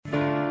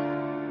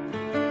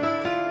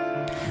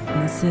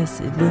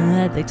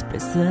Necesidad de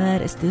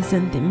expresar este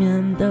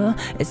sentimiento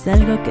es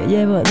algo que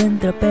llevo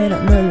dentro pero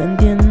no lo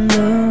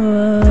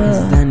entiendo.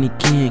 Es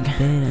DanyKing,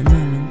 pero no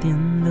lo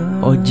entiendo.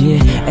 Oye,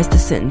 esto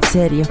es en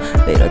serio,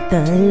 pero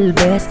tal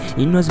vez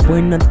y no es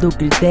bueno a tu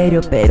criterio,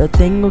 pero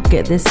tengo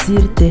que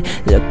decirte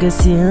lo que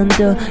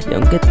siento. Y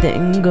aunque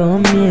tengo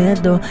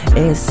miedo,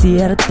 es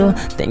cierto,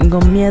 tengo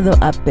miedo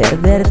a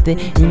perderte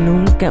y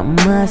nunca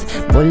más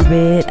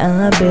volver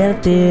a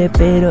verte.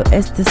 Pero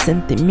este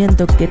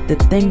sentimiento que te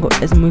tengo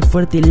es muy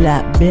fuerte y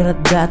la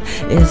verdad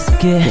es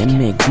que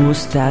me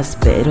gustas,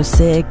 pero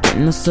sé que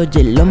no soy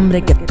el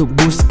hombre que tú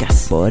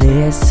buscas. Por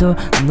eso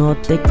no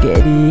te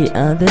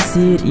quería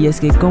decir, y es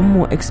que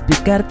cómo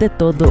explicarte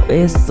todo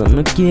esto.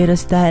 No quiero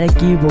estar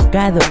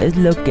equivocado, es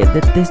lo que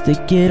detesto y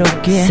quiero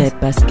que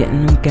sepas que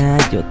nunca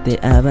yo te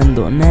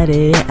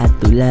abandonaré. A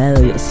tu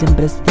lado yo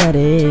siempre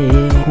estaré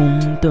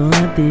junto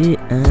a ti,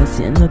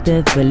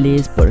 haciéndote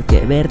feliz,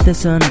 porque verte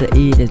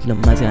sonreír es lo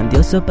más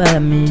grandioso para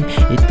mí.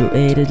 Y tú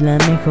eres la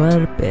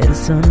mejor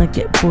persona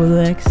que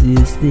pudo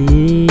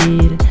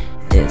existir.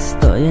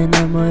 Estoy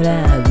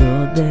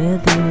enamorado de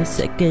ti,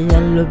 sé que ya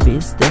lo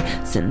viste.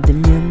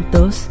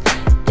 Sentimientos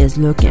es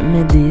lo que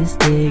me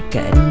diste,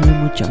 cariño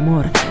y mucho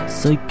amor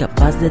soy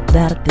capaz de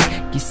darte.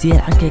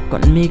 Quisiera que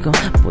conmigo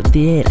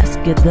pudieras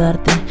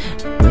quedarte,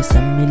 pues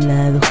a mi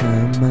lado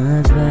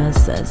jamás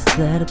vas a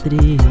estar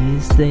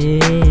triste.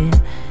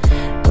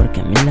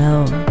 Porque a mi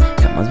lado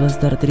jamás vas a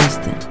estar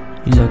triste,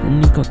 y lo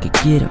único que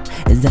quiero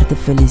es darte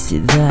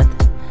felicidad.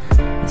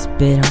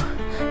 Espero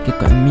que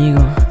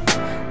conmigo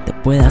te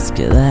puedas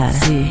quedar,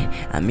 sí,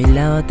 a mi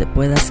lado te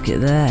puedas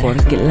quedar.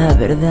 Porque la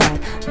verdad,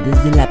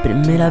 desde la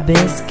primera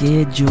vez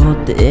que yo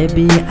te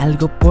vi,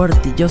 algo por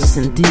ti yo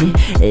sentí.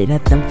 Era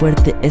tan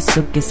fuerte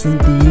eso que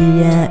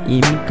sentía, y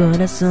mi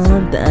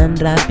corazón tan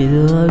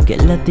rápido que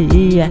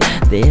latía.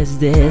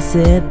 Desde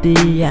ese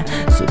día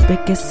supe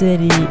que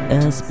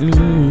serías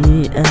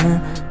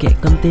mía, que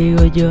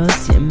contigo yo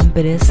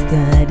siempre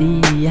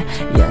estaría.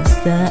 Y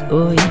hasta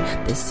hoy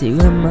te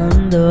sigo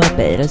amando,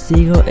 pero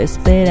sigo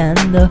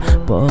esperando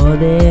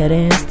poder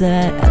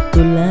estar a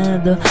tu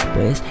lado,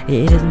 pues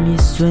eres mi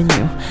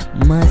sueño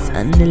más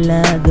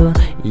anhelado.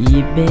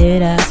 Y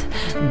verás,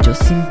 yo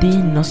sin ti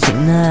no soy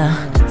nada,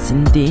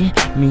 sin ti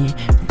mi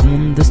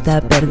mundo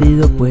está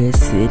perdido, pues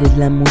eres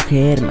la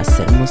mujer más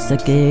hermosa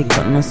que he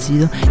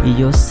conocido. Y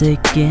yo sé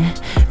que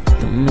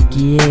tú me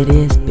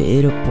quieres,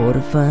 pero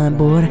por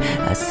favor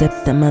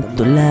acéptame a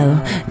tu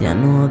lado, ya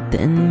no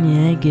te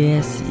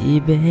niegues, y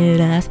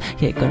verás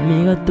que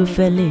conmigo tú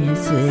feliz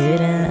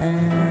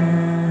serás.